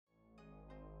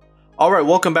All right,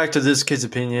 welcome back to This Kid's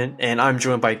Opinion, and I'm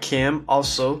joined by Cam,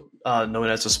 also known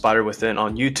as the Spider Within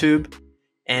on YouTube,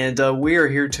 and we are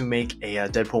here to make a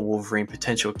Deadpool Wolverine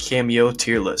potential cameo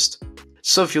tier list.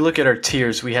 So if you look at our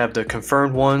tiers, we have the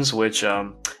confirmed ones, which,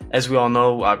 as we all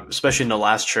know, especially in the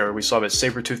last trailer, we saw that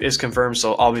Sabertooth is confirmed,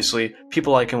 so obviously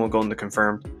people like him will go in the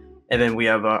confirmed, and then we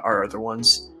have our other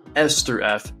ones, S through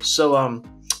F. So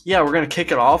yeah, we're gonna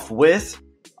kick it off with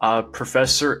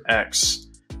Professor X.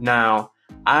 Now,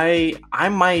 I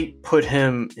might put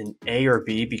him in A or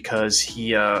B because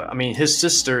his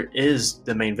sister is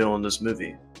the main villain in this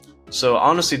movie. So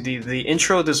honestly, the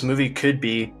intro of this movie could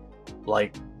be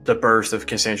like the birth of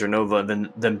Cassandra Nova and then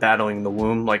them battling the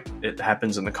womb like it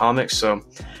happens in the comics. So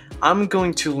I'm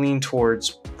going to lean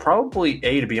towards probably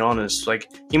A, to be honest.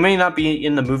 Like, he may not be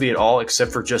in the movie at all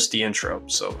except for just the intro.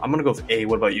 So I'm gonna go with A.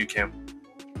 What about you, Cam?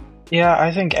 Yeah,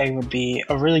 I think A would be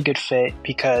a really good fit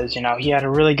because, he had a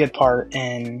really good part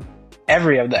in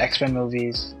every of the X-Men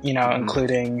movies,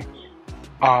 including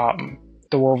the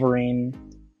Wolverine,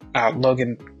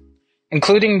 Logan,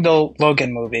 including the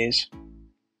Logan movies.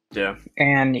 Yeah.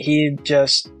 And he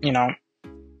just,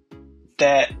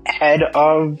 the head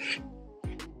of,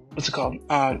 what's it called?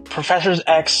 Professor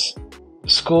X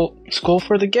School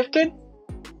for the Gifted?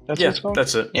 That's what it's called?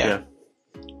 That's it. Yeah.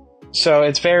 So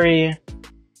it's very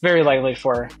likely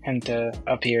for him to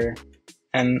appear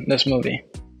in this movie.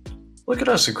 Look at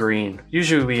us agreeing.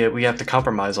 Usually we have to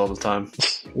compromise all the time.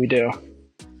 We do.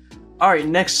 Alright,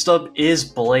 next up is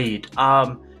Blade.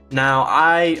 Now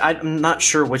I'm not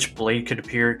sure which Blade could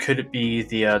appear. Could it be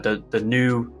the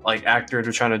new actor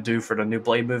they're trying to do for the new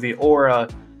Blade movie, or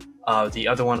the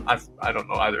other one? I don't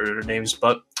know either of their names,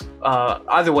 but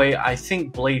either way, I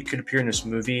think Blade could appear in this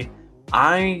movie.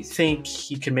 I think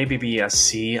he could maybe be a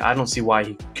C. I don't see why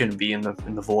he couldn't be in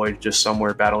the void, just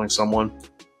somewhere battling someone.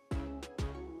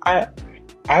 I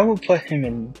will put him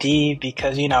in D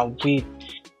because we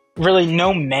really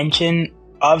no mention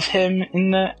of him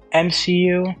in the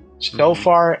MCU so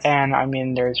far,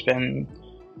 and there's been,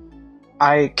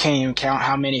 I can't even count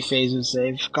how many phases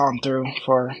they've gone through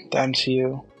for the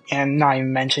MCU, and not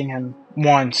even mentioning him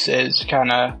once is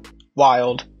kind of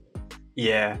wild.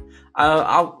 Yeah.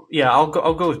 I'll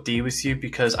go with D with you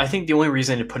because I think the only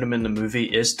reason to put him in the movie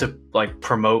is to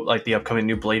promote the upcoming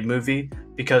new Blade movie,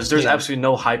 because there's absolutely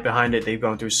no hype behind it. They've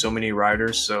gone through so many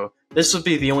writers, so this would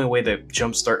be the only way to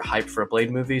jumpstart hype for a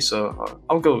Blade movie. So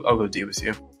I'll go D with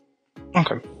you.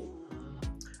 Okay.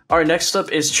 All right, next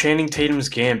up is Channing Tatum's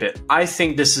Gambit. I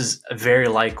think this is very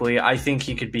likely. I think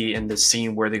he could be in the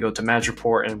scene where they go to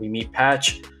Madripoor and we meet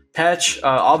Patch. Patch,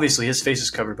 obviously his face is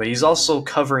covered, but he's also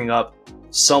covering up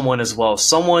someone as well.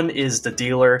 Someone is the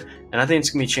dealer, and I think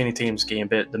it's gonna be Channing Tatum's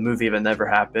Gambit, the movie that never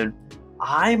happened.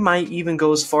 I might even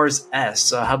go as far as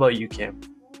S. How about you, Cam?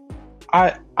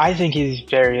 I think he's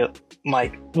very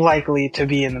likely to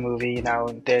be in the movie.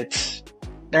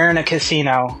 They're in a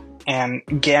casino, and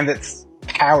Gambit's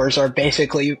powers are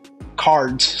basically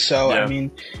cards. So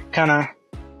yeah.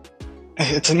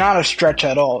 It's not a stretch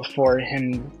at all for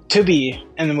him to be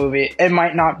in the movie. It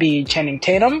might not be Channing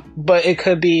Tatum, but it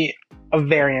could be a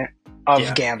variant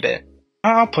of Gambit.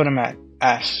 I'll put him at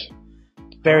S.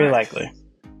 Very likely.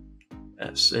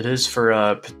 S. It is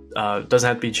for doesn't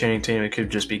have to be Channing Tatum. It could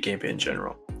just be Gambit in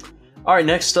general. All right,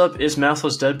 next up is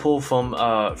Mouthless Deadpool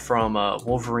from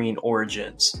Wolverine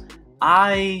Origins.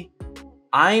 I'm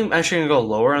actually gonna go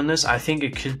lower on this. I think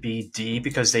it could be D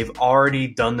because they've already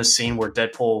done the scene where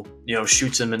Deadpool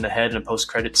shoots him in the head in a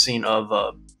post-credit scene of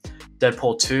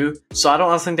Deadpool 2. So I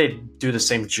don't think they do the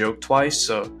same joke twice.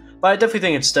 So. But I definitely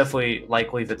think it's definitely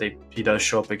likely that he does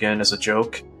show up again as a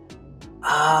joke.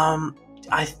 I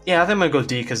think I'm gonna go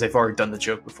D because they've already done the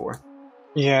joke before.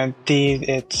 Yeah, D.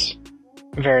 It's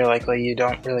very likely you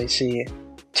don't really see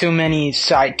too many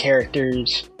side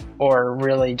characters, or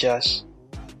really just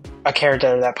a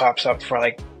character that pops up for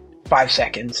 5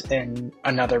 seconds in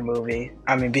another movie.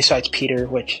 Besides Peter,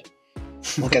 which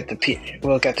we'll get to Peter.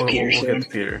 We'll get to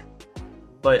Peter.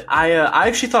 But I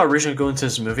actually thought originally going into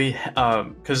this movie,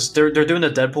 because they're doing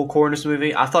the Deadpool core in this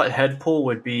movie, I thought Deadpool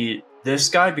would be this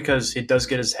guy because he does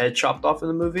get his head chopped off in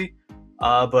the movie.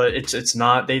 But it's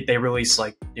not. They release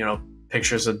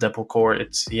pictures of Deadpool core.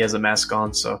 He has a mask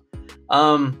on, so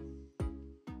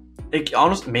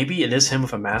honestly maybe it is him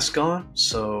with a mask on.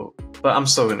 So, but I'm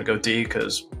still gonna go D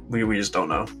because we just don't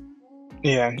know.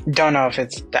 Yeah, don't know if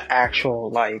it's the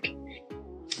actual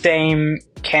same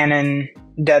canon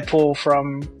Deadpool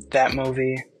from that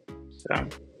movie. So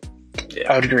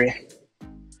yeah. I would agree.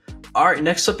 Alright,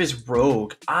 next up is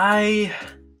Rogue.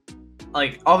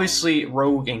 Obviously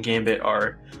Rogue and Gambit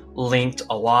are linked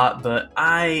a lot, but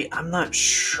I'm not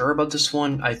sure about this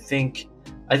one. I think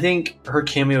her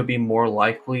cameo would be more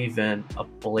likely than a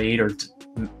Blade or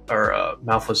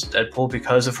Malfoy's Deadpool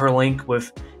because of her link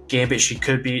with Gambit. She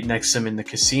could be next to him in the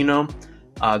casino.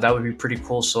 That would be pretty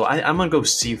cool. So I'm gonna go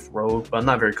C for Rogue, but I'm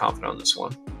not very confident on this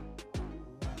one.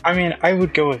 I mean, I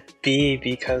would go with B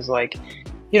because, like,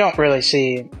 you don't really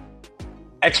see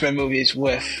X-Men movies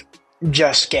with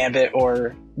just Gambit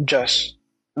or just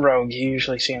Rogue. You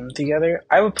usually see them together.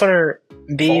 I would put her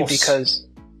B False. because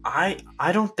I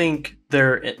don't think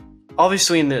they're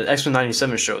obviously in the X-Men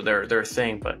 97 show they're a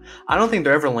thing, but I don't think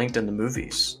they're ever linked in the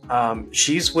movies.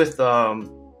 She's with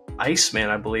Iceman,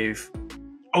 I believe.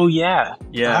 oh yeah,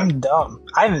 Yeah. I'm dumb.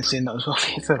 I haven't seen those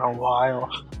movies in a while.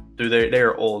 Dude, they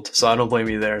are old, so I don't blame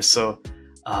you there. So,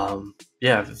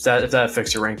 yeah, if that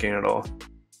affects your ranking at all.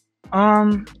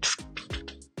 I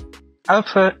would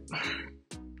put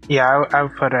I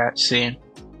would put her at C.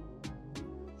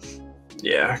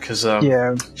 Yeah, because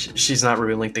Yeah. she's not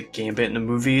really linked to Gambit in the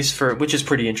movies, which is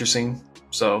pretty interesting.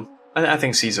 So I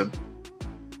think C's a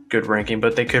good ranking,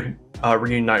 but they could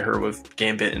reunite her with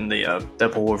Gambit in the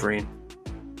Deadpool Wolverine.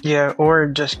 Yeah, or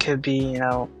it just could be,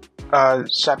 a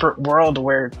separate world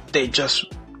where they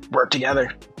just work together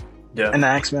Yeah. in the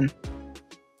X-Men.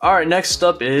 All right, next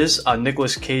up is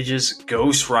Nicolas Cage's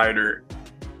Ghost Rider.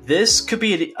 This could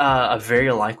be a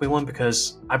very likely one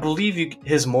because I believe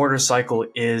his motorcycle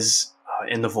is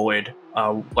in the void.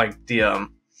 Like the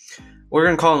we're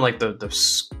gonna call them like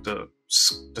the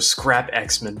scrap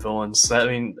X-Men villains. I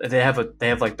mean, they have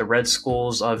like the Red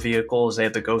Skull's vehicles. They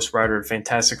have the Ghost Rider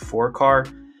Fantastic Four car.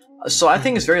 So I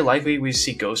think it's very likely we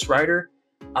see Ghost Rider.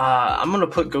 I'm gonna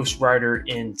put Ghost Rider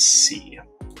in C.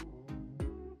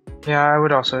 Yeah, I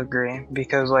would also agree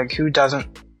because, like, who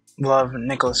doesn't love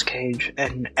Nicolas Cage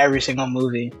in every single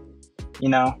movie?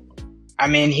 I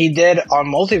mean, he did a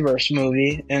multiverse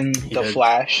movie in The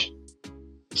Flash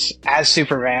as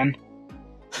Superman.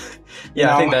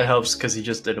 Yeah, I think that helps because he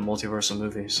just did a multiversal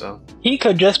movie. So he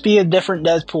could just be a different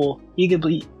Deadpool. He could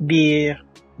be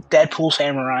Deadpool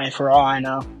Samurai for all I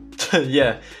know.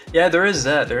 yeah, there is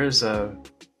that. There is I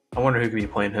wonder who could be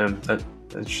playing him. That's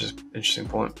just an interesting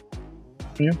point.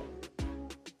 Yeah.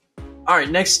 All right,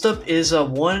 next up is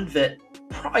one that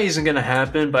probably isn't going to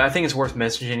happen, but I think it's worth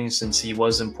mentioning since he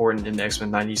was important in the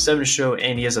X-Men 97 show,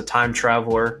 and he is a time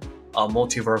traveler, a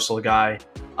multiversal guy.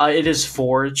 It is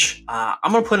Forge.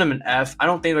 I'm going to put him in F. I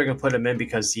don't think they're going to put him in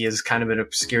because he is kind of an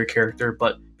obscure character,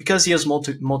 but because he is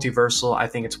multiversal, I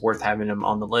think it's worth having him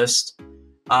on the list.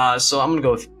 So I'm going to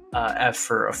go with F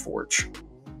for a Forge.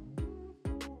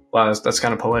 Wow, that's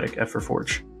kind of poetic, F for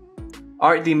Forge. All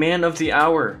right, the man of the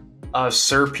hour,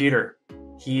 Sir Peter.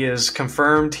 He is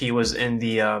confirmed. He was in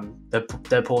the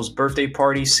Deadpool's birthday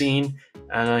party scene,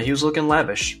 and he was looking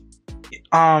lavish.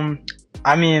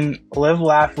 I mean, live,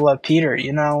 laugh, love Peter.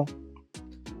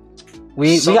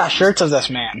 We got shirts of this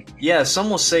man. Yeah,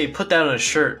 some will say put that on a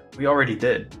shirt. We already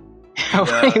did.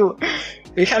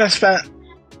 We kind of spent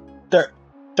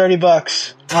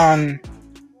 $30 on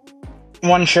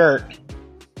one shirt,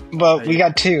 but we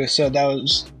got two, so that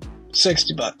was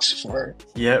 $60 for.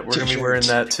 Yeah, we're gonna be wearing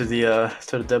that to the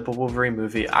Deadpool Wolverine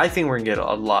movie. I think we're gonna get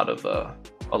a lot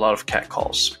of cat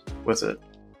calls with it.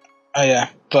 Oh yeah,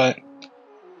 but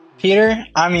Peter,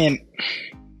 I mean,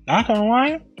 not gonna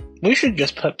lie, we should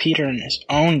just put Peter in his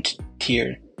own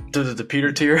tier. The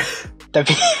Peter tier. The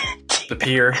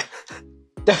Peer.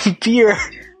 The Peter.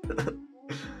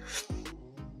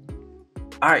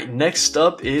 All right, next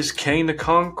up is Kang the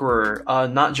Conqueror,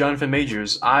 not Jonathan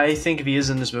Majors. I think if he is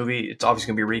in this movie, it's obviously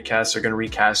going to be recast. They're going to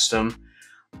recast him.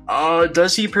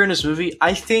 Does he appear in this movie?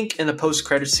 I think in the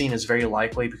post-credit scene is very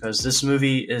likely because this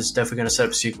movie is definitely going to set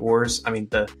up Secret Wars. I mean,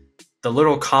 the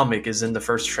little comic is in the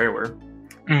first trailer.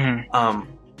 Mm-hmm.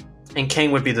 And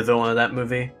Kang would be the villain of that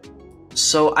movie.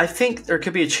 So I think there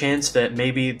could be a chance that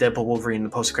maybe Deadpool Wolverine in the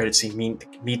post-credit scene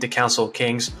meet the Council of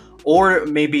Kings, or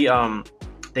maybe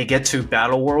they get to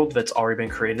Battle World that's already been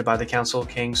created by the Council of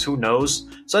Kings. Who knows?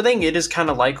 So I think it is kind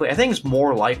of likely. I think it's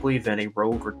more likely than a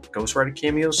Rogue or Ghost Rider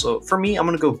cameo. So for me, I'm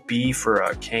going to go B for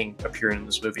Kang appearing in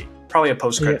this movie. Probably a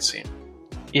post-credit scene.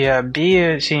 Yeah,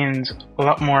 B seems a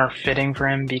lot more fitting for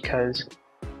him because,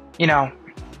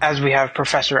 as we have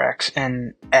Professor X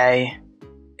in A,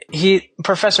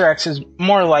 Professor X is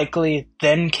more likely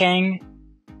than Kang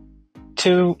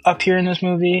to appear in this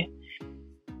movie.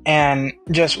 And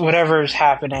just whatever's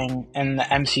happening in the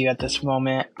MCU at this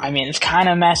moment, I mean, it's kind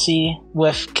of messy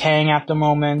with Kang at the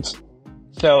moment.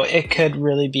 So it could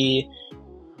really be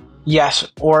yes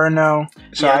or no.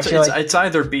 So yeah, I feel like it's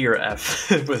either B or F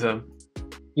with him.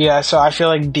 Yeah, so I feel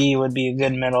like B would be a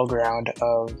good middle ground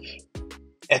of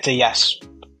it's a yes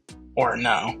or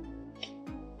no.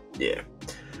 Yeah.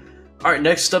 All right,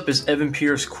 next up is Evan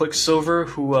Peters' Quicksilver,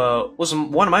 who was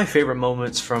one of my favorite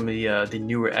moments from the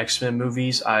newer X-Men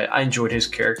movies. I enjoyed his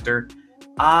character.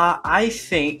 I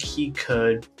think he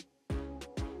could...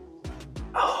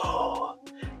 Oh...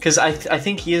 Because I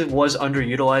think he was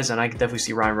underutilized, and I could definitely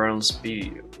see Ryan Reynolds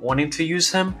be wanting to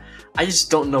use him. I just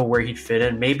don't know where he'd fit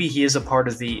in. Maybe he is a part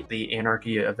of the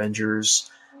Anarchy Avengers.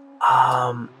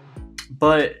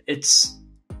 But it's...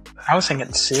 I was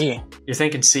thinking C. You're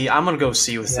thinking C? I'm going to go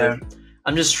C with it.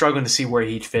 I'm just struggling to see where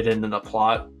he'd fit in the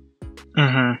plot.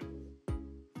 Mm-hmm.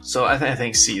 So I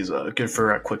think C is good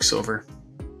for Quicksilver.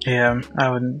 Yeah,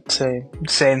 I would say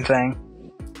same thing.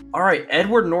 All right,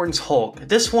 Edward Norton's Hulk.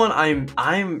 This one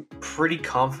I'm pretty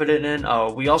confident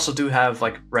in. We also do have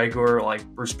like regular like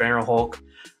Bruce Banner Hulk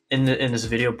in this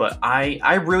video, but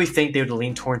I really think they would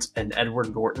lean towards an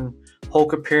Edward Norton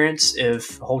Hulk appearance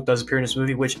if Hulk does appear in this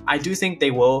movie, which I do think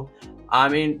they will. I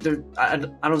mean, I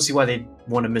don't see why they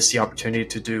want to miss the opportunity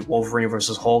to do Wolverine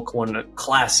versus Hulk, one of the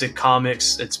classic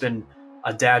comics. It's been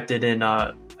adapted in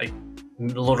like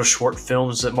little short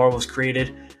films that Marvel's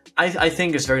created. I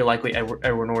think it's very likely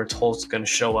Edward Norton's Hulk's going to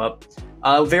show up.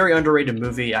 Very underrated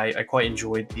movie. I quite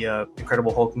enjoyed the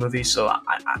Incredible Hulk movie, so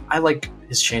I like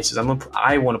his chances.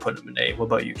 I want to put him in A. What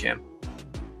about you, Cam?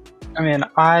 I mean,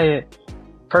 I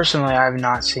have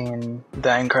not seen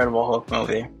the Incredible Hulk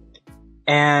movie,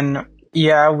 and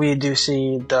yeah, we do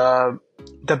see the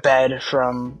bed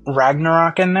from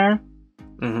Ragnarok in there.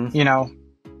 Mm-hmm. You know,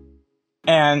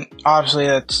 and obviously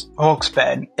it's Hulk's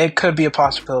bed. It could be a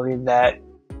possibility that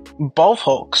both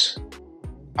Hulks, you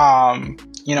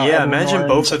know, yeah, Edward imagine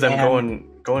Norton's both of them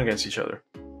going against each other.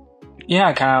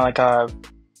 Yeah, kind of like a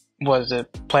was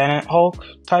it Planet Hulk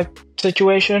type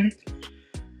situation,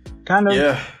 kind of.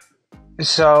 Yeah.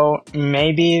 So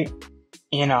maybe,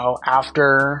 you know,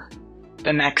 after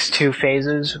the next two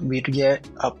phases, we'd get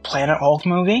a Planet Hulk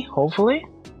movie. Hopefully,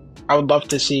 I would love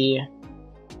to see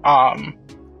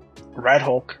Red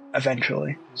Hulk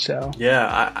eventually. So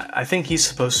yeah, I think he's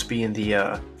supposed to be in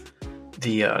the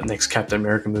next Captain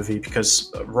America movie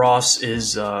because Ross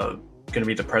is going to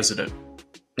be the president.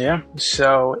 Yeah,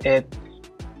 so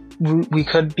we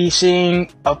could be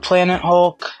seeing a Planet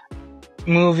Hulk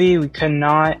movie. We could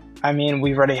not. I mean,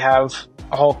 we already have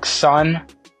Hulk's son.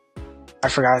 I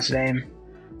forgot his name.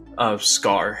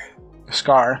 Scar.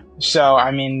 So,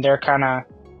 I mean, they're kind of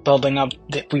building up.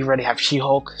 We already have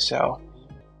She-Hulk, so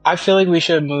I feel like we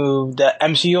should move the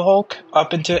MCU Hulk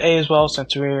up into A as well,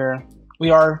 since we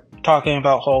are talking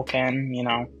about Hulk, and you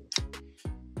know,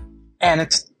 and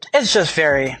it's just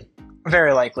very,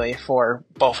 very likely for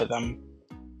both of them,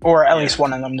 or at least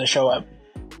one of them, to show up.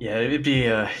 Yeah, it'd be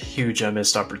a huge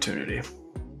missed opportunity.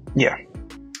 Yeah.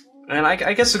 And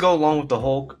I guess to go along with the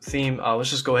Hulk theme, let's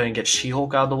just go ahead and get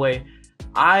She-Hulk out of the way.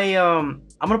 I'm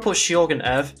gonna put She-Hulk in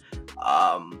F.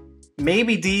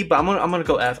 Maybe D, but I'm gonna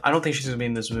go F. I don't think she's gonna be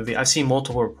in this movie. I've seen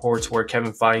multiple reports where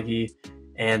Kevin Feige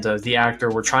and the actor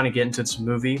were trying to get into this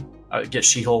movie, get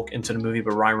She-Hulk into the movie,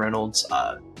 but Ryan Reynolds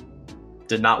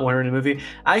did not want her in the movie.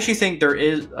 I actually think there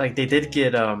is they did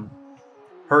get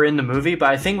her in the movie, but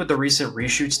I think with the recent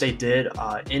reshoots they did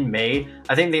in May,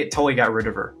 I think they totally got rid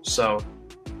of her. So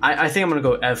I think I'm gonna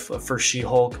go F for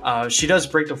She-Hulk. She does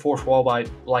break the fourth wall by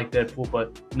like Deadpool,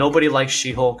 but nobody likes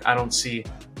She-Hulk. I don't see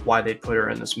why they'd put her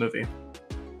in this movie.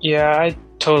 Yeah, I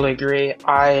totally agree.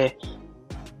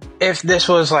 If this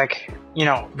was like, you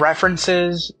know,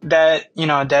 references that, you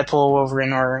know, Deadpool,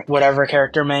 Wolverine, or whatever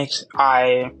character makes,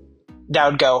 that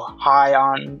would go high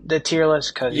on the tier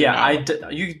list. Cause, yeah,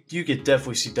 you could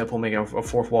definitely see Deadpool making a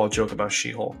fourth wall joke about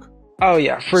She-Hulk. Oh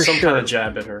yeah, for sure. Some kind of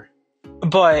jab at her.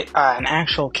 But an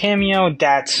actual cameo,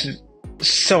 that's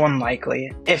so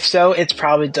unlikely. If so, it's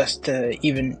probably just to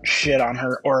even shit on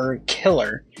her or kill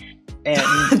her.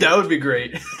 And that would be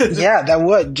great. yeah, that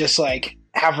would just like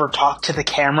have her talk to the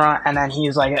camera, and then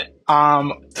he's like,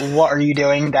 what are you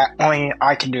doing? That only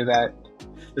I can do that.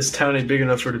 This town ain't big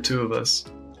enough for the two of us.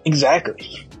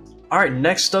 Exactly. All right,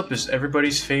 next up is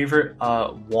everybody's favorite,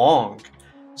 Wong.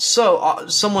 So,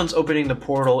 someone's opening the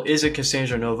portal. Is it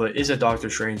Cassandra Nova? Is it Doctor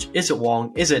Strange? Is it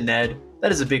Wong? Is it Ned?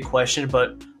 That is a big question,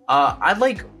 but I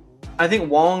think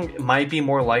Wong might be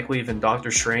more likely than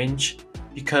Doctor Strange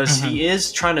because he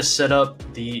is trying to set up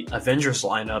the Avengers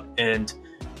lineup, and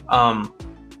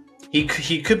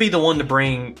he could be the one to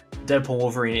bring Deadpool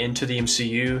Wolverine into the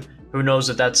MCU. Who knows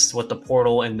if that's what the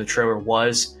portal in the trailer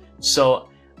was. So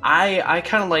I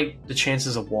kind of like the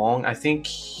chances of Wong. I think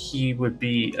he would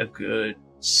be a good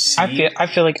C. I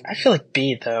feel like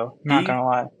B though. Not gonna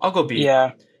lie. I'll go B.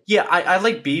 Yeah. Yeah, I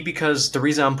like B because the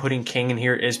reason I'm putting Kang in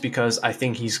here is because I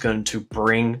think he's going to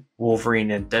bring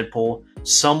Wolverine and Deadpool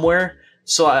somewhere.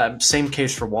 So same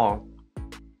case for Wong.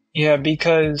 Yeah,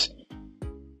 because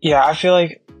I feel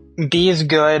like B is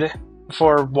good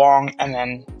for Wong, and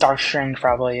then Doctor Strange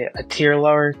probably a tier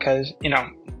lower because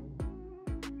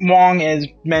Wong has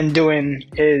been doing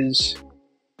his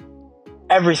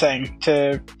everything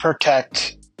to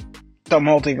protect the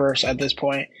multiverse at this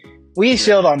point. We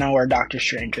still don't know where Doctor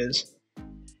Strange is.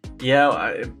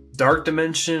 Yeah, Dark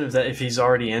Dimension. If he's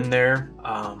already in there,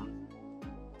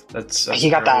 that's he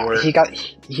got that. word. He got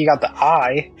the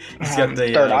eye. He's got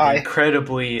the third eye.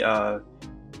 Incredibly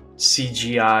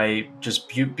CGI, just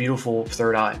beautiful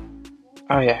third eye.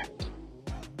 Oh yeah.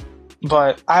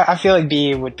 But I feel like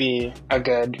B would be a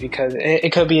good, because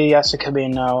it could be a yes, it could be a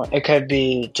no. It could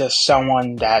be just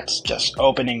someone that's just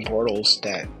opening portals,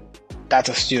 that's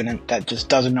a student that just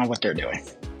doesn't know what they're doing.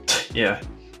 Yeah.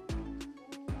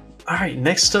 Alright,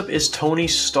 next up is Tony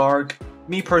Stark.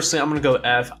 Me personally, I'm going to go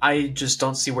F. I just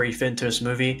don't see where he fit into this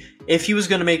movie. If he was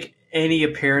going to make any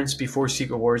appearance before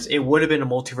Secret Wars, it would have been a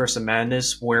Multiverse of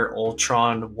Madness where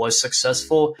Ultron was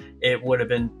successful. It would have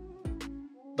been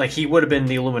he would have been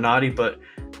the Illuminati, but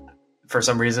for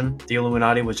some reason, the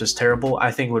Illuminati was just terrible.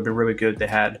 I think it would have been really good they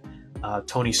had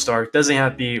Tony Stark. Doesn't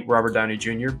have to be Robert Downey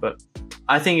Jr., but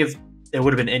I think if it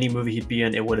would have been any movie he'd be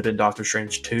in, it would have been Doctor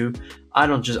Strange 2. I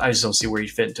just don't see where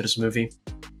he'd fit into this movie.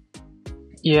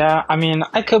 Yeah, I mean,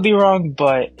 I could be wrong,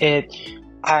 but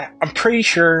I'm pretty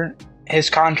sure his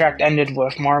contract ended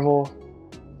with Marvel.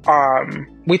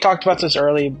 We talked about this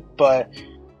early, but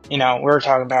we were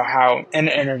talking about how in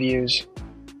interviews,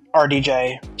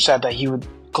 RDJ said that he would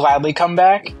gladly come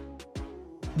back.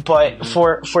 But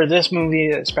for this movie,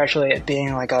 especially it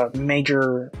being like a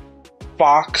major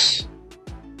Fox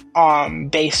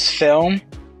based film,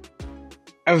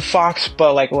 and Fox,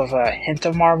 but like with a hint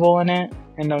of Marvel in it,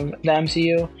 in the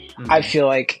MCU, I feel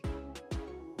like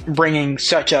bringing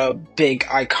such a big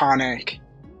iconic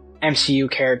MCU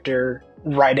character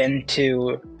right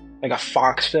into like a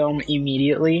Fox film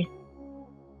immediately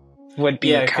would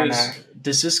be kind of.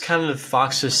 This is kind of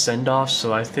Fox's send-off,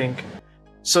 so I think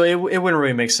it wouldn't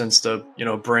really make sense to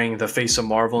bring the face of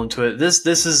Marvel into it. This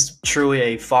is truly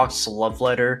a Fox love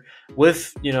letter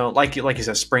with like you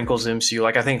said, sprinkles MCU.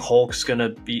 Like I think Hulk's gonna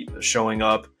be showing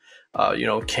up,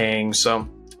 Kang. So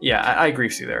yeah, I agree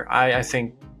with you there. I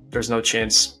think there's no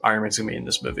chance Iron Man's gonna be in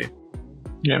this movie.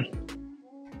 Yeah.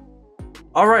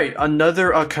 All right,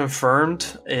 another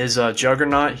confirmed is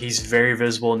Juggernaut. He's very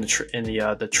visible in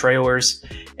the trailers,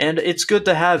 and it's good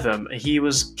to have him. He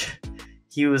was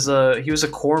a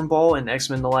cornball in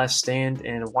X-Men: The Last Stand,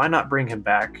 and why not bring him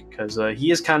back? Because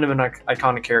he is kind of an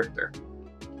iconic character.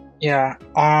 Yeah.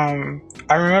 I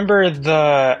remember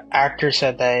the actor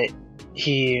said that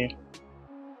he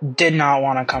did not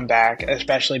want to come back,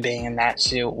 especially being in that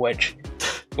suit, which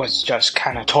was just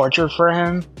kind of torture for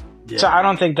him. Yeah. So I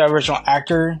don't think the original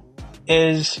actor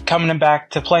is coming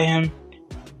back to play him.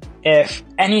 If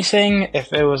anything,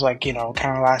 if it was like, kind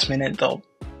of last minute, they'll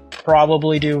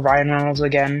probably do Ryan Reynolds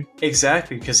again.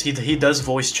 Exactly, because he does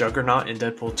voice Juggernaut in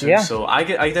Deadpool 2. Yeah. So I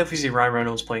definitely see Ryan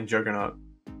Reynolds playing Juggernaut.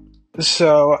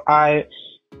 So I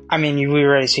mean, we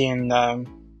already seen the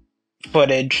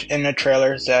footage in the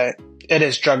trailers that it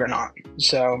is Juggernaut.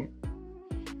 So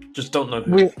just don't know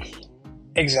who.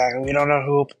 Exactly. We don't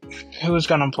know who's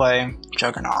going to play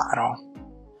Juggernaut at all.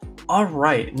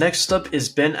 Alright, next up is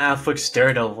Ben Affleck's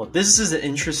Daredevil. This is an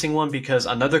interesting one because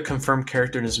another confirmed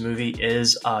character in this movie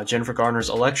is Jennifer Garner's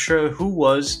Elektra, who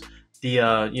was the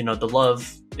the love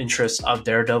interest of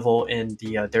Daredevil in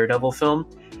the Daredevil film.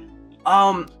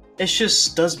 It's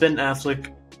just, does Ben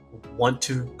Affleck want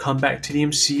to come back to the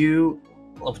MCU?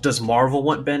 Does Marvel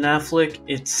want Ben Affleck?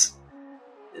 It's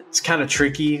kind of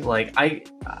tricky. Like I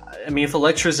mean, if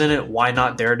Elektra's in it, why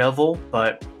not Daredevil?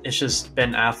 But it's just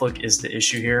Ben Affleck is the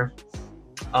issue here.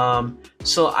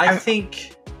 So I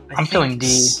think I'm feeling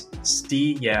D.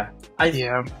 D, yeah. I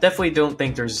definitely don't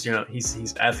think there's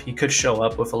he's F. He could show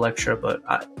up with Elektra, but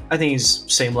I think he's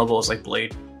same level as like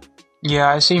Blade. Yeah,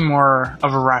 I see more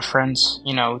of a reference,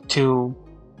 to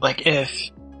like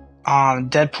if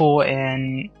Deadpool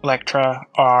and Elektra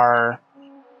are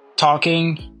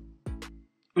talking.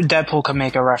 Deadpool could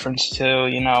make a reference to,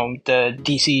 the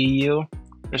DCEU.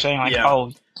 They're saying like,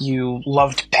 oh, you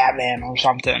loved Batman or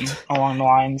something along the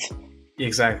lines.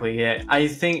 Exactly, yeah. I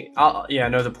think, I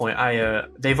know the point.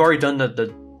 They've already done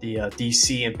the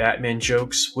DC and Batman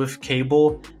jokes with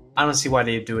Cable. I don't see why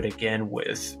they'd do it again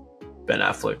with Ben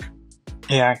Affleck.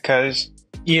 Yeah, because,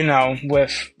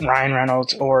 with Ryan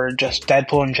Reynolds or just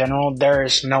Deadpool in general, there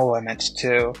is no limits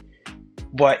to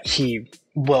what he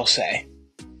will say.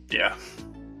 Yeah.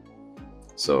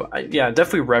 So,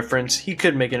 definitely reference. He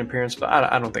could make an appearance, but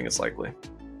I don't think it's likely.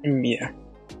 Yeah.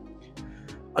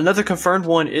 Another confirmed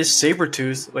one is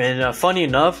Sabertooth, and funny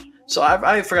enough, so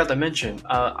I forgot to mention,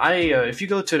 if you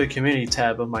go to the community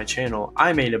tab of my channel,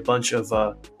 I made a bunch of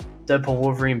Deadpool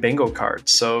Wolverine bingo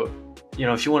cards. So,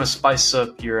 if you want to spice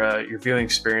up your viewing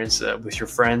experience with your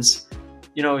friends,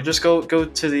 just go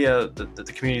to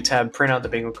the community tab, print out the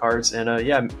bingo cards,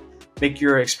 and make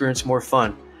your experience more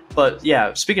fun. But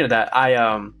yeah, speaking of that,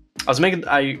 I was making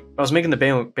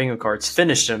the bingo cards,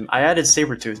 finished them. I added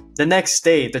Sabertooth. The next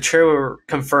day, the trailer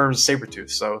confirms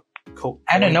Sabertooth. So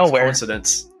out of nowhere,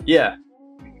 coincidence. Yeah.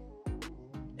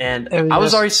 And I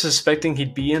was already suspecting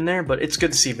he'd be in there, but it's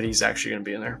good to see that he's actually going to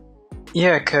be in there.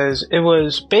 Yeah, because it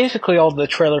was basically all the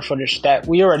trailer footage that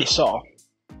we already saw.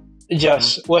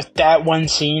 Just with that one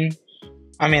scene.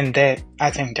 I mean,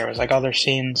 I think there was like other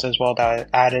scenes as well that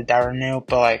I added that were new,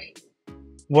 but like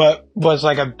what was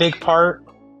like a big part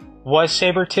was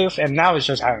Sabertooth, and that was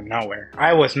just out of nowhere.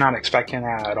 I was not expecting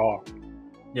that at all.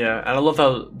 Yeah, and I love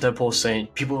how Deadpool's saying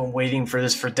people have been waiting for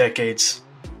this for decades.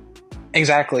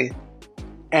 Exactly.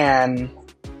 And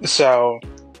so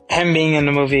him being in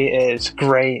the movie is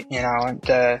great,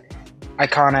 the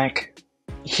iconic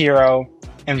hero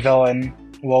and villain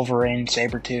Wolverine,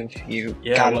 Sabertooth,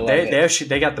 gotta love it.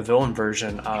 They got the villain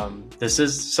version. This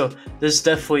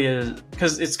definitely is,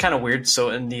 because it's kind of weird.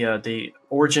 So in the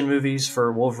origin movies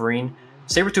for Wolverine,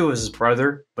 Sabertooth is his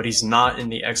brother, but he's not in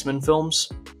the X-Men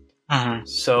films.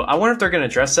 So I wonder if they're going to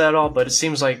address that at all, but it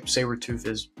seems like Sabertooth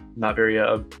is not very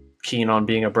keen on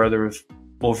being a brother of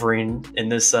Wolverine in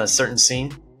this certain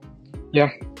scene.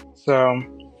 Yeah. So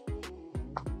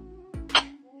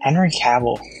Henry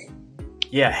Cavill.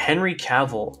 Yeah, Henry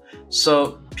Cavill.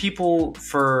 So people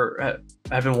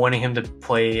have been wanting him to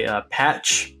play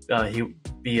Patch. He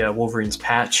would be Wolverine's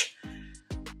Patch.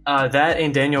 That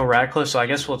and Daniel Radcliffe. So I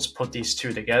guess let's put these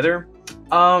two together.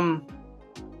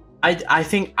 I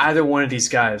think either one of these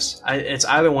guys. It's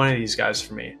either one of these guys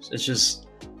for me. It's just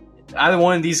either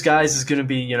one of these guys is going to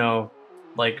be,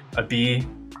 like a B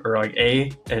or like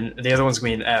A, and the other one's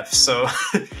going to be an F. So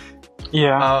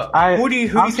yeah, who do you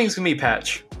think is going to be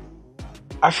Patch?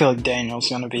 I feel like Daniel's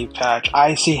going to be Patch.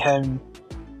 I see him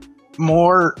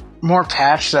more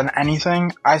Patch than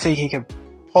anything. I think he could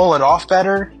pull it off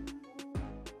better.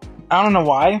 I don't know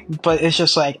why, but it's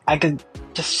just like I could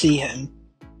just see him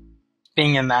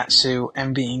being in that suit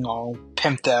and being all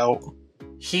pimped out.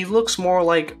 He looks more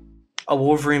like a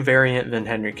Wolverine variant than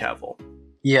Henry Cavill.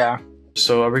 Yeah.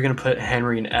 So are we going to put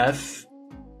Henry in F?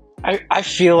 I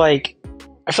feel like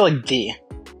D.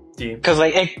 D. Because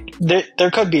like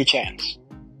there could be a chance.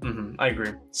 I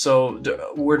agree. So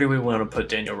where do we want to put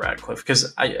Daniel Radcliffe?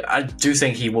 Because I do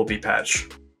think he will be Patch.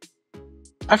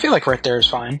 I feel like right there is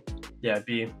fine. Yeah,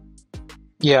 B.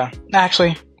 Yeah,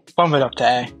 actually, bump it up to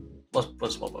A.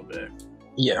 Let's bump up to A.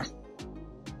 Yeah.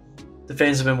 The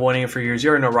fans have been wanting it for years.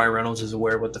 You already know Ryan Reynolds is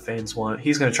aware of what the fans want.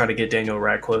 He's going to try to get Daniel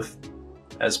Radcliffe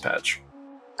as Patch.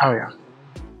 Oh, yeah.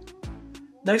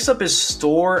 Next up is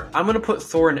Thor. I'm going to put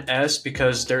Thor in S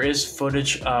because there is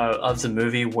footage of the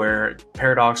movie where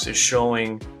Paradox is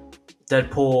showing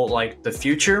Deadpool like the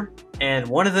future, and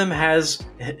one of them has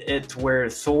it where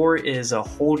Thor is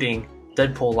holding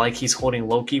Deadpool like he's holding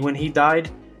Loki when he died,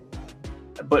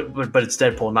 but it's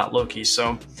Deadpool, not Loki.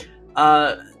 So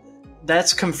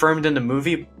that's confirmed in the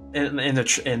movie, in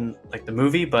the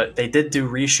movie, but they did do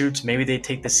reshoots. Maybe they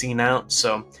take the scene out,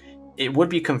 so it would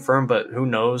be confirmed, but who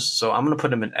knows? So I'm gonna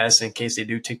put him in S in case they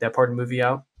do take that part of the movie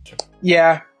out.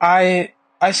 Yeah, I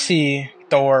see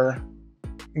Thor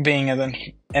being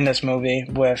in this movie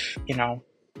with,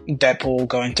 Deadpool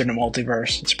going through the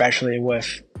multiverse, especially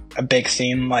with a big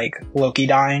scene like Loki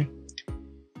dying.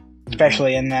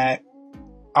 Especially in that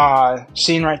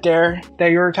scene right there that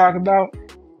you were talking about.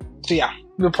 So yeah,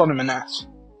 we'll put him in S.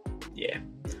 Yeah.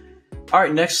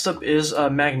 Alright, next up is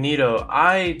Magneto.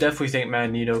 I definitely think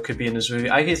Magneto could be in this movie.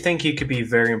 I think he could be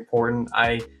very important.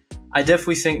 I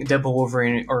definitely think Deadpool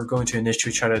Wolverine are going to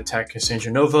initially try to attack Cassandra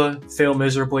Nova, fail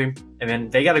miserably, and then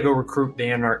they got to go recruit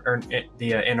the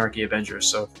Anarchy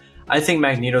Avengers. So I think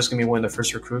Magneto's going to be one of the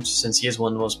first recruits since he is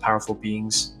one of the most powerful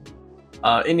beings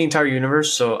in the entire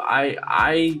universe. So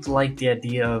I like the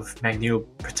idea of Magneto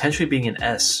potentially being an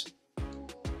S.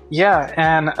 Yeah,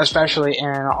 and especially in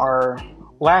our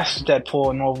last Deadpool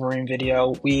and Wolverine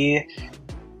video, we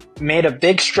made a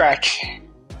big stretch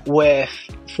with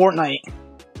Fortnite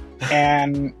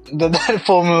and the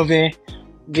Deadpool movie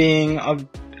being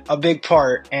a big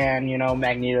part, and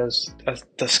Magneto's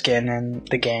the skin in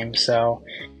the game. So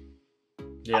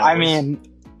yeah, I mean,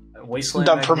 Wasteland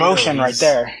the Magneto, promotion right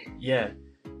there. Yeah,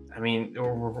 mean,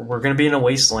 we're going to be in a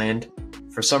wasteland.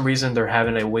 For some reason, they're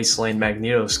having a wasteland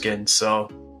Magneto skin, so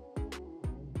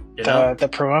the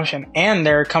promotion, and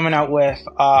they're coming out with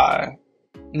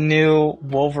new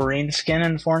Wolverine skin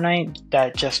in Fortnite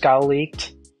that just got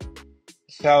leaked.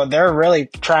 So they're really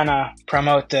trying to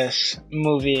promote this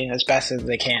movie as best as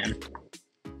they can.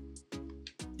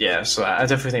 Yeah, so I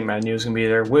definitely think Magneto's gonna be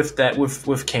there with that,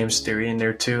 with Cam's theory in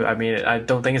there too. I mean, I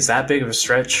don't think it's that big of a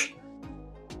stretch.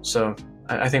 So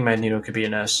I think Magneto could be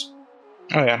an S.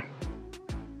 Oh yeah.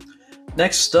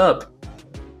 Next up,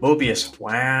 Mobius.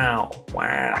 Wow.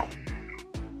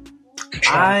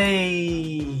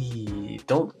 I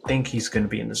don't think he's gonna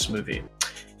be in this movie,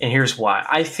 and here's why.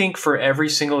 I think for every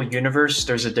single universe,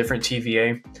 there's a different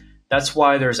TVA. That's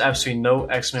why there's absolutely no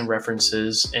X-Men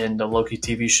references in the Loki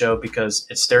TV show, because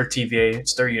it's their TVA,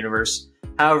 it's their universe.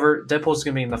 However, Deadpool's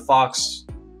going to be in the Fox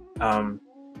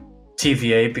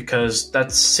TVA, because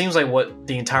that seems like what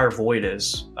the entire Void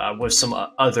is, with some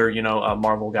other,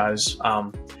 Marvel guys.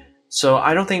 So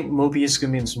I don't think Mobius is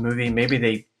going to be in this movie. Maybe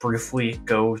they briefly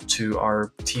go to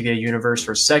our TVA universe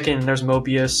for a second, and there's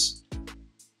Mobius.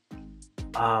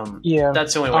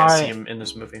 That's the only way I see him in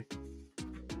this movie.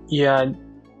 Yeah,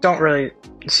 don't really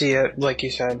see it, like you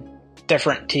said,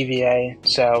 different TVA,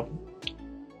 so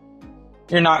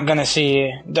you're not going to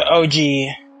see the OGs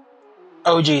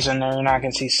in there. You're not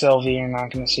going to see Sylvie, you're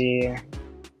not going to see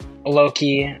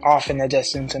Loki off in the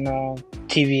distance in the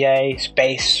TVA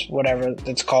space, whatever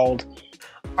it's called.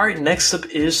 Alright, next up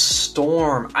is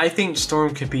Storm. I think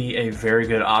Storm could be a very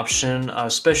good option,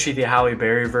 especially the Halle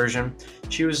Berry version.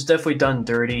 She was definitely done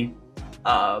dirty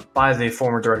by the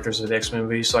former directors of the X-Men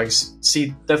movies, so I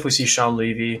definitely see Sean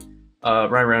Levy,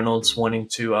 Ryan Reynolds wanting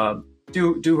to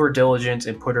do her diligence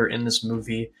and put her in this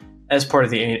movie as part of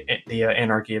the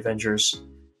Anarchy Avengers.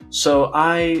 So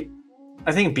I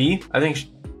think B. I think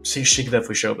she could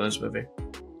definitely show up in this movie.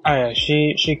 Oh yeah,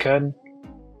 she could.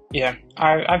 Yeah,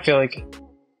 I feel like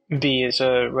B is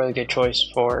a really good choice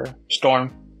for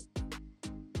Storm.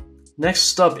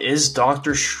 Next up is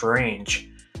Doctor Strange.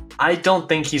 I don't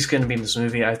think he's going to be in this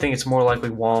movie. I think it's more likely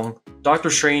Wong.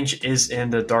 Doctor Strange is in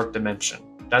the Dark Dimension.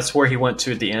 That's where he went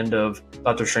to at the end of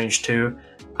Doctor Strange 2.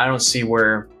 I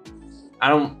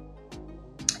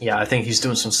think he's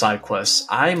doing some side quests.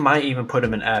 I might even put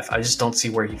him in F. I just don't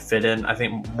see where he fit in. I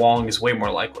think Wong is way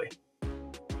more likely.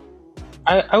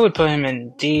 I would put him in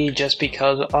D just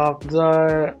because of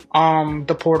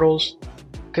the portals.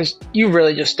 Because you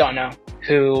really just don't know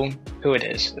who it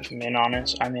is, if I'm being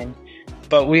honest. I mean,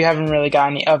 but we haven't really got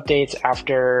any updates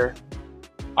after,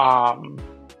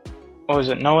 what was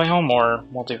it, No Way Home or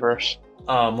Multiverse?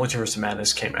 Multiverse of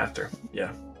Madness came after,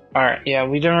 yeah. Alright, yeah,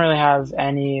 we didn't really have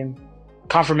any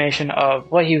confirmation of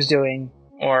what he was doing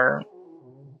or,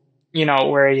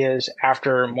 where he is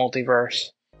after Multiverse.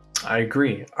 I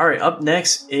agree. Alright, up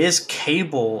next is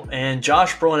Cable, and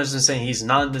Josh Brolin has been saying he's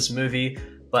not in this movie,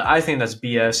 but I think that's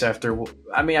BS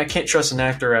I can't trust an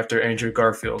actor after Andrew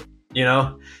Garfield.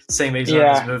 Saying he's not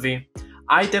in this movie.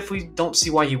 I definitely don't see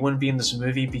why he wouldn't be in this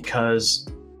movie, because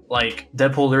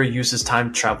Deadpool literally used his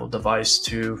time travel device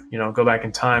to go back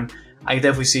in time. I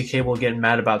definitely see Cable getting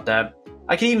mad about that.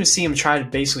 I can even see him try to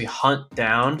basically hunt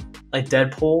down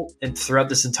Deadpool and throughout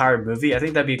this entire movie. I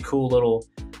think that'd be a cool little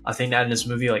thing to add in this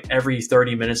movie, every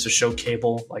 30 minutes to show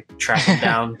Cable tracking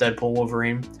down Deadpool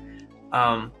Wolverine.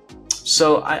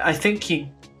 So I think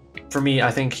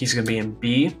I think he's gonna be in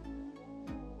B.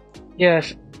 Yeah,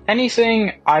 if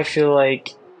anything, I feel like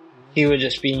he would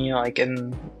just be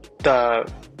in the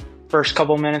first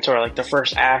couple minutes or the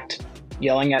first act,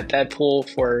 yelling at Deadpool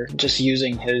for just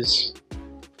using his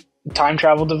time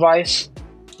travel device.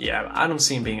 Yeah, I don't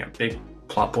see him being a big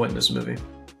plot point in this movie.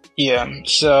 Yeah,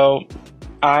 so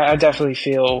I definitely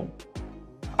feel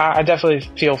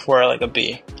for a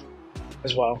B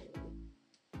as well.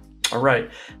 All right,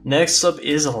 next up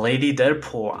is Lady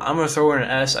Deadpool. I'm gonna throw her an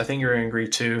S. I think you're gonna agree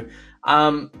too.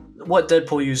 What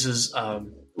Deadpool uses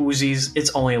Uzis, it's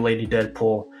only Lady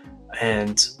Deadpool,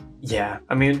 and yeah,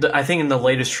 I mean, I think in the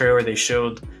latest trailer they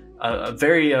showed a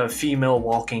very female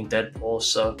walking Deadpool,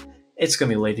 so it's gonna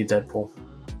be Lady Deadpool.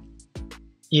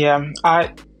 Yeah,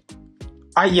 I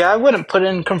wouldn't put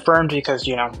in confirmed because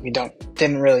we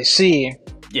didn't really see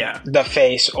the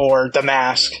face or the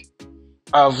mask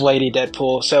of Lady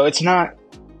Deadpool, so it's not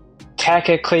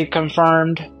technically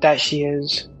confirmed that she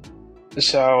is.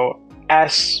 So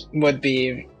S would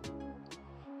be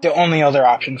the only other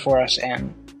option for us,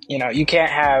 and you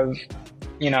can't have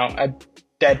a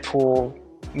Deadpool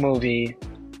movie,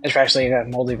 especially a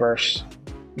multiverse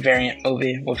variant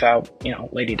movie, without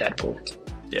Lady Deadpool.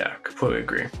 Yeah, completely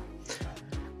agree.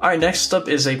 All right, next up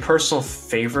is a personal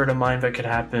favorite of mine that could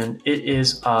happen. It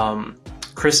is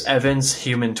Chris Evans,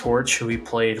 Human Torch, who he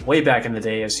played way back in the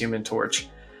day as Human Torch.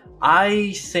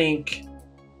 I think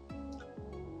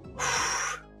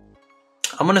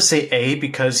I'm gonna say A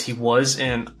because he was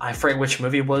in, I forget which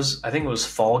movie it was. I think it was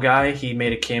Fall Guy. He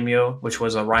made a cameo, which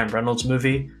was a Ryan Reynolds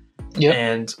movie. Yep.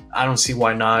 And I don't see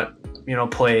why not,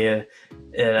 play a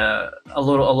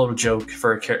little joke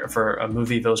for a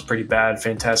movie that was pretty bad,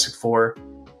 Fantastic Four.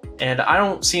 And I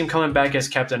don't see him coming back as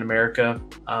Captain America.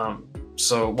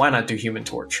 So why not do Human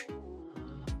Torch?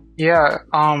 Yeah,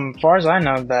 as far as I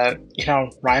know, that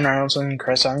Ryan Reynolds and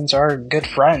Chris Evans are good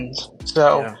friends.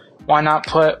 So why not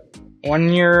put one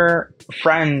of your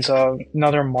friends,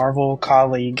 another Marvel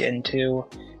colleague, into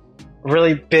a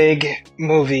really big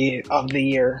movie of the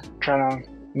year, trying to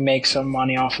make some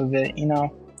money off of it,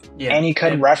 Yeah, and he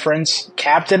could reference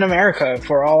Captain America,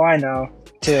 for all I know,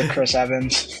 to Chris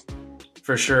Evans.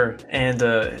 For sure. And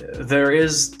there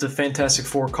is the Fantastic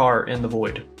Four car in the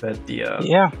void that the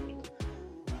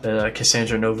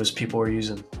Cassandra Nova's people are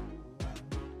using.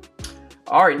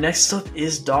 Alright, next up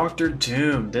is Doctor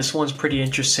Doom. This one's pretty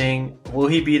interesting. Will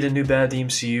he be the new bad of the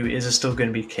MCU? Is it still going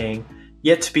to be Kang?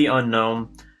 Yet to be unknown.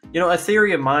 A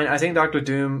theory of mine, I think Doctor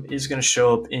Doom is going to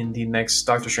show up in the next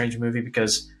Doctor Strange movie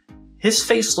because his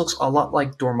face looks a lot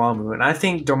like Dormammu, and I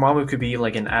think Dormammu could be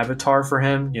like an avatar for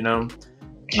him,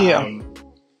 Yeah.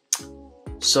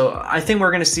 So I think we're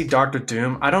going to see Doctor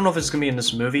Doom. I don't know if it's going to be in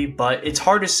this movie, but it's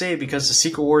hard to say because the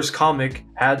Secret Wars comic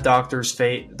had Doctor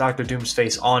Doom's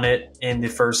face on it in the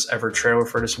first ever trailer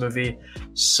for this movie.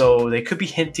 So they could be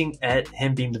hinting at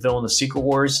him being the villain of Secret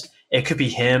Wars. It could be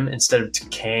him instead of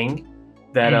Kang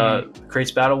that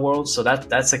creates Battle Worlds. So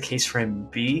that's a case for him to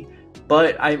be.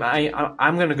 But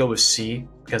I'm going to go with C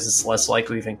because it's less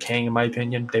likely than Kang in my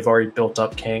opinion. They've already built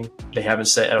up Kang. They haven't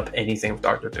set up anything with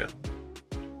Doctor Doom.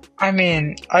 I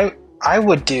mean, I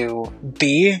would do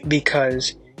B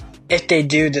because if they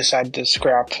do decide to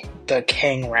scrap the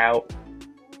Kang route,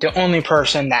 the only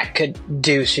person that could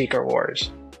do Secret Wars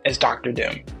is Doctor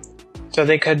Doom. So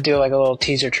they could do like a little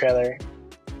teaser trailer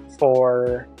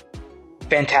for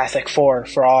Fantastic Four,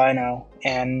 for all I know,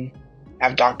 and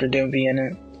have Doctor Doom be in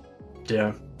it.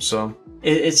 Yeah, so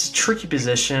it's a tricky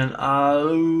position.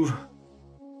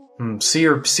 C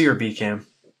or B, Cam?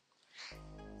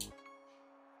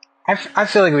 I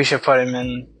feel like we should put him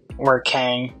in where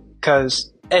Kang,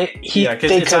 because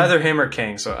it's either him or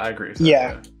Kang, so I agree with that.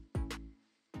 Yeah.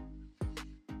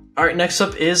 Alright, next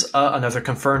up is another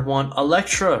confirmed one.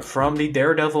 Elektra from the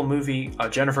Daredevil movie,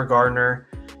 Jennifer Gardner.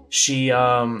 She,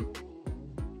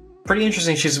 pretty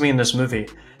interesting she's going to be in this movie.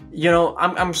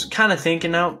 I'm kind of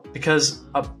thinking now, because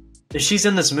if she's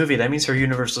in this movie, that means her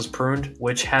universe is pruned,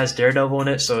 which has Daredevil in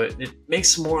it, so it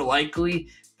makes it more likely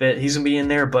that he's going to be in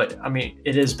there, but I mean,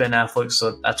 it is Ben Affleck,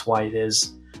 so that's why it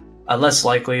is less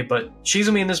likely, but she's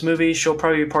going to be in this movie. She'll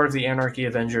probably be part of the Anarchy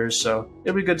Avengers, so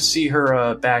it'll be good to see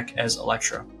her back as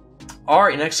Elektra.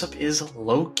 Alright, next up is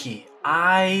Loki.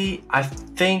 I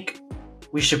think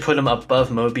we should put him above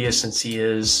Mobius since he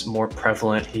is more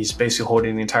prevalent. He's basically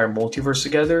holding the entire multiverse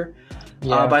together.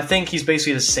 Yeah. But I think he's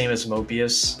basically the same as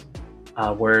Mobius,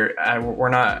 where we're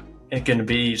not going to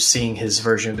be seeing his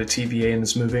version of the TVA in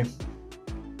this movie.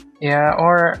 Yeah,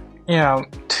 or,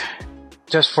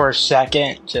 just for a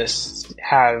second, just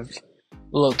have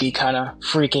Loki kind of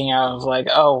freaking out of like,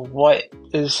 oh, what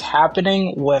is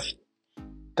happening with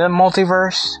the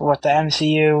multiverse, with the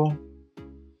MCU?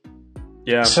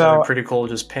 Yeah, so pretty cool.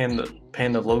 Just pan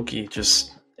the Loki,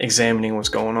 just examining what's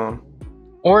going on,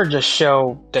 or just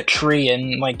show the tree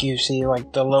and like you see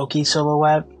like the Loki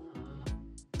silhouette.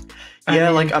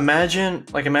 Yeah,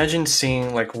 imagine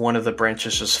seeing like one of the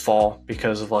branches just fall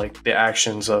because of like the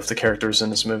actions of the characters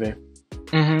in this movie.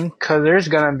 Because there's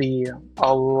gonna be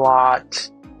a lot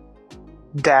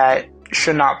that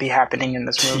should not be happening in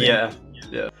this movie. Yeah.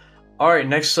 All right,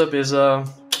 next up is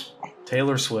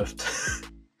Taylor Swift.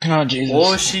 Oh Jesus!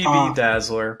 Will she be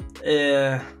Dazzler?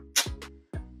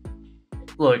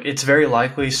 Look, it's very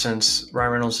likely since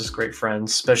Ryan Reynolds is great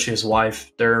friends, especially his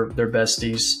wife. They're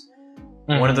besties.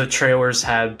 One of the trailers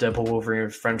had Deadpool Wolverine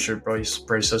friendship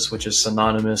bracelets, which is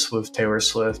synonymous with Taylor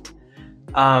Swift.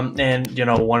 And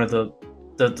one of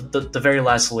the very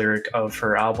last lyric of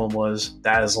her album was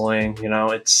dazzling.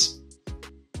 It's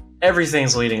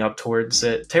everything's leading up towards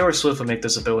it. Taylor Swift would make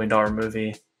this $1 billion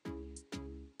movie.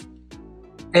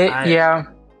 Yeah,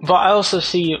 but I also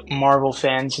see Marvel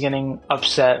fans getting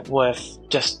upset with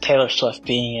just Taylor Swift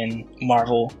being in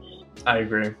Marvel. I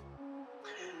agree.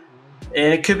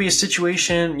 And it could be a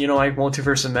situation, like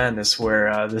Multiverse of Madness,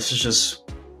 where this is just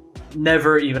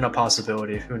never even a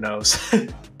possibility. Who knows?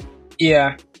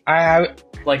 Yeah,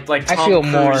 Like I Tom feel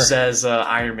Cruise more as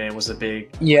Iron Man was a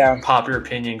big popular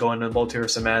opinion going into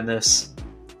Multiverse of Madness.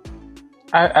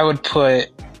 I would put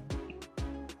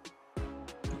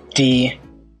D.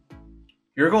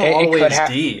 You're going all the way as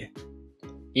D.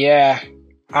 Yeah,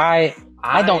 I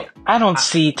don't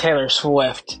see Taylor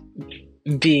Swift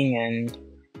being in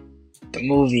the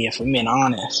movie, if I'm being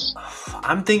honest.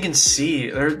 I'm thinking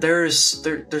C. There's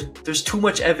too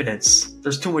much evidence.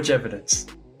 There's too much evidence.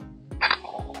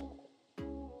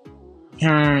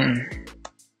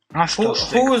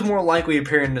 Who is more likely to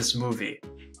appear in this movie?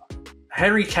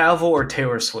 Henry Cavill or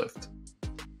Taylor Swift?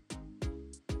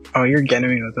 Oh, you're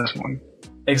getting me with this one.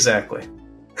 Exactly.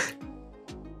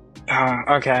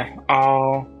 Okay.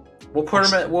 We'll put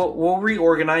them at. We'll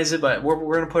reorganize it, but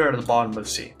we're gonna put it at the bottom of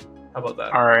C. How about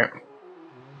that? All right.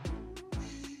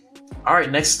 All right.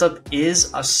 Next up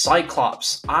is a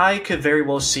Cyclops. I could very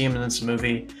well see him in this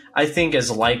movie. I think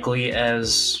as likely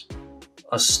as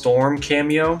a Storm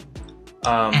cameo.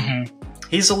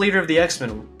 He's the leader of the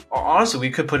X-Men. Honestly, we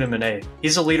could put him in A.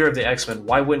 He's the leader of the X-Men.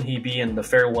 Why wouldn't he be in the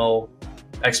Farewell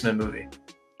X-Men movie?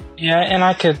 Yeah, and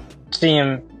I could see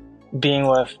him being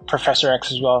with Professor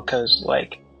X as well, because,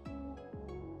 like,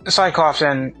 Cyclops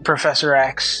and Professor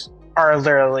X are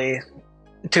literally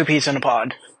two peas in a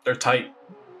pod. They're tight.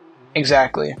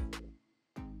 Exactly.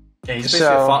 Yeah, he's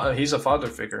basically he's a father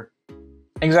figure.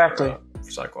 Exactly.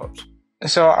 For Cyclops.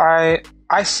 So I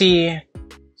see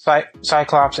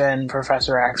Cyclops and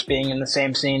Professor X being in the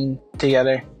same scene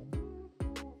together.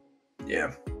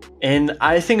 Yeah. And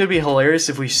I think it would be hilarious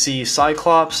if we see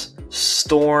Cyclops,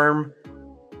 Storm,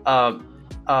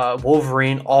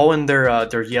 Wolverine, all in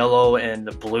their yellow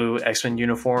and blue X-Men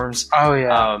uniforms. Oh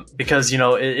yeah. Because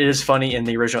it is funny in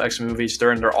the original X-Men movies,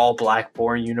 they're in their all black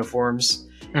boring uniforms,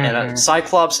 and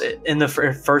Cyclops in the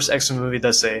first X-Men movie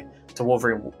does say to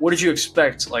Wolverine, "What did you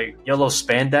expect? Like yellow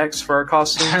spandex for our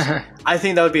costumes?" I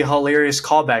think that would be a hilarious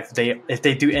callback if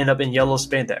they do end up in yellow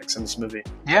spandex in this movie.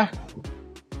 Yeah.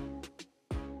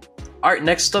 All right,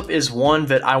 next up is one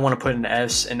that I want to put in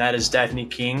S, and that is Daphne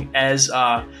King as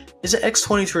is it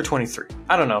X-22 or 23?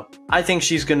 I don't know. I think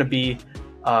she's gonna be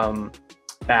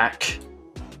back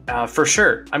for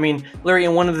sure. I mean, literally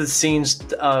in one of the scenes,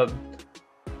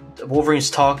 Wolverine's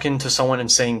talking to someone and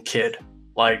saying "kid."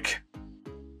 Like,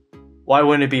 why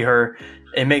wouldn't it be her?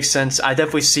 It makes sense. I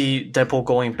definitely see Deadpool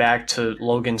going back to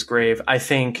Logan's grave. I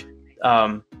think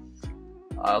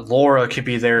Laura could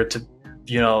be there to,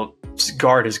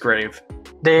 guard his grave.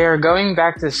 They are going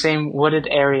back to the same wooded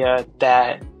area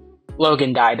that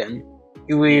Logan died in.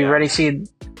 We already see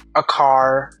a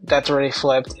car that's already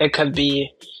flipped. It could be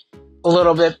a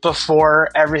little bit before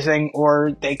everything,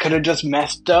 or they could have just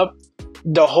messed up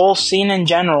the whole scene in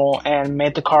general and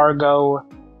made the car go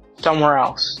somewhere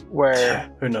else where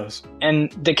who knows,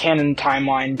 and the canon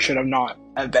timeline should have not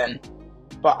have been.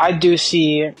 But I do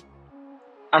see,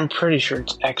 I'm pretty sure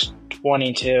it's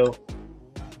X-22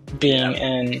 being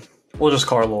in. We'll just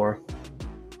call her Laura.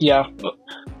 Yeah,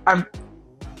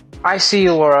 I see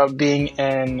Laura being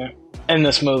in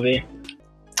this movie.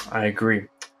 I agree.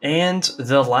 And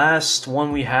the last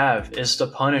one we have is the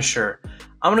Punisher.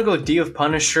 I'm gonna go D of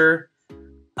Punisher.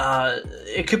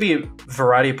 It could be a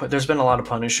variety. There's been a lot of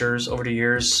Punishers over the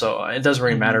years, so it doesn't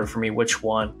really matter for me which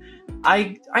one.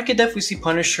 I could definitely see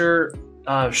Punisher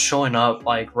showing up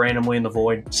like randomly in the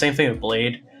void. Same thing with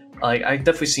Blade. Like, I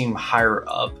definitely see him higher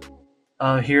up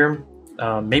here.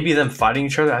 Maybe them fighting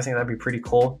each other. I think that'd be pretty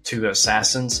cool. Two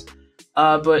assassins.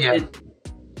 But yeah.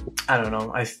 I don't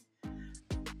know.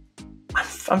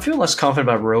 I'm feeling less confident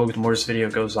about Rogue the more this video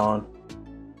goes on.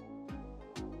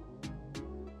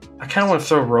 I kind of want to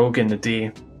throw Rogue in the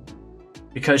D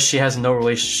because she has no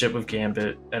relationship with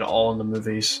Gambit at all in the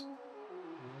movies.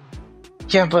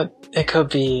 Yeah, but it could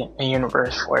be a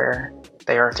universe where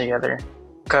they are together,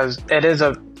 because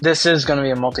this is going to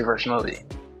be a multiverse movie.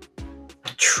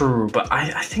 True, but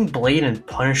I think Blade and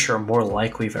Punisher are more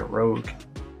likely than Rogue.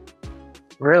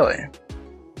 Really?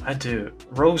 I do.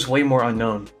 Rogue's way more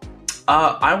unknown.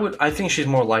 I think she's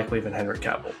more likely than Henry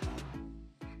Cavill.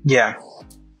 Yeah.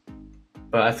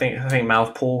 But I think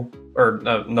Mouthpool, or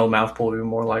no Mouthpool would be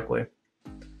more likely.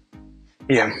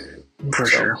 Yeah, for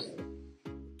sure.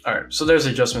 Alright, so there's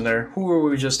adjustment there. Who were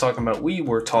we just talking about? We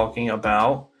were talking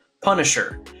about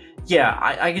Punisher. Yeah,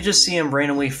 I could just see him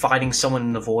randomly fighting someone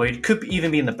in the void. Could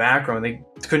even be in the background. They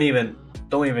don't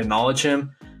even acknowledge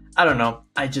him. I don't know.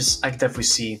 I could definitely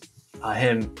see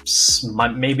him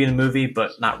maybe in the movie,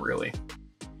 but not really.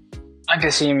 I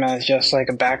could see him as just like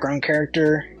a background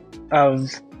character of,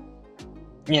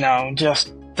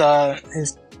 just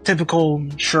his typical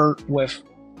shirt with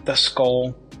the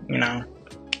skull,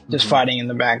 just fighting in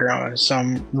the background as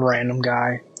some random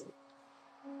guy.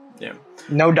 Yeah.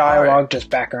 No dialogue, just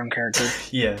background character.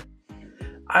 Yeah.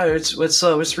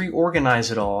 Let's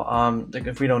reorganize it all. Like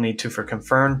if we don't need to for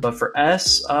confirmed, but for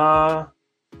S, I'm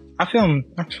feeling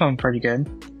pretty good.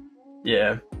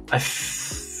 Yeah,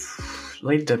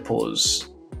 Lady Deadpool is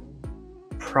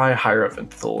probably higher up than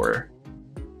Thor.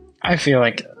 I feel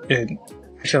like Lady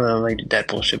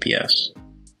Deadpool should be S.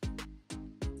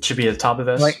 Should be at the top of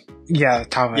S. Like, yeah,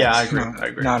 top of yeah, S. I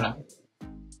agree. No.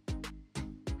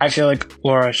 I feel like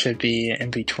Laura should be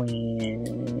in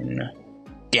between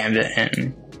Gambit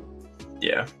and...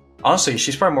 Yeah. Honestly,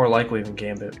 she's probably more likely than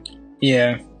Gambit.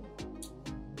 Yeah.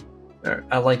 Right,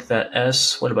 I like that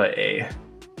S. What about A?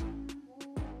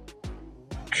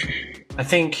 I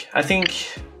think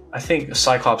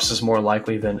Cyclops is more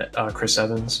likely than Chris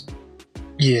Evans.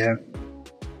 Yeah.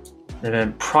 And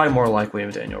then probably more likely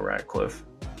than Daniel Radcliffe.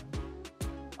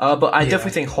 But I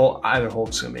definitely think either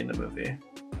Hulk's going to be in the movie.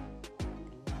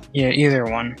 Yeah, either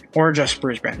one. Or just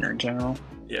Bruce Banner in general.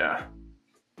 Yeah.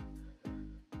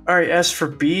 Alright, as for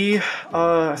B,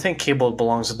 I think Cable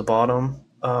belongs at the bottom.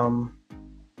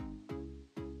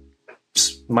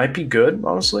 Might be good,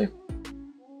 honestly.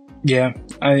 Yeah,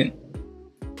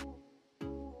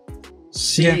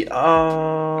 C,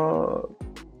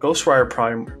 Ghost Rider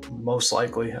probably most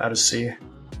likely out of C.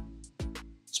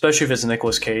 Especially if it's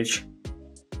Nicolas Cage.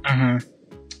 Mm-hmm.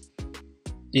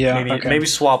 Yeah, maybe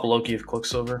swap Loki with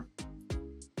Quicksilver.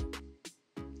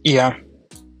 Yeah.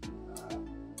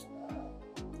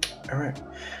 Alright.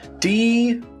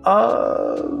 D,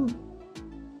 I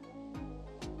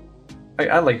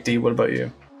like D, what about you?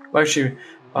 Well, actually,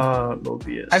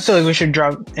 Mobius. I feel like we should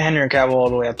drop Henry Cavill all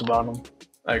the way at the bottom.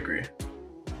 I agree.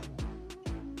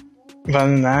 But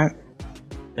other than that...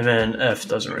 And then F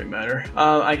doesn't really matter.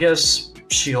 I guess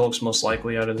She-Hulk's most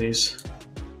likely out of these.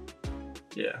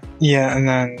 Yeah. Yeah, and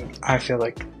then I feel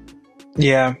like...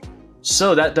 Yeah.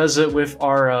 So that does it with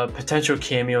our potential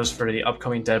cameos for the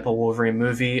upcoming Deadpool Wolverine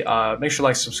movie. Make sure to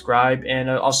like, subscribe, and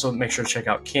also make sure to check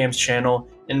out Cam's channel.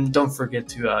 And don't forget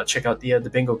to check out the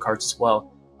bingo cards as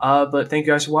well. But thank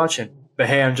you guys for watching. But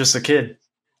hey, I'm just a kid,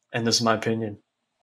 and this is my opinion.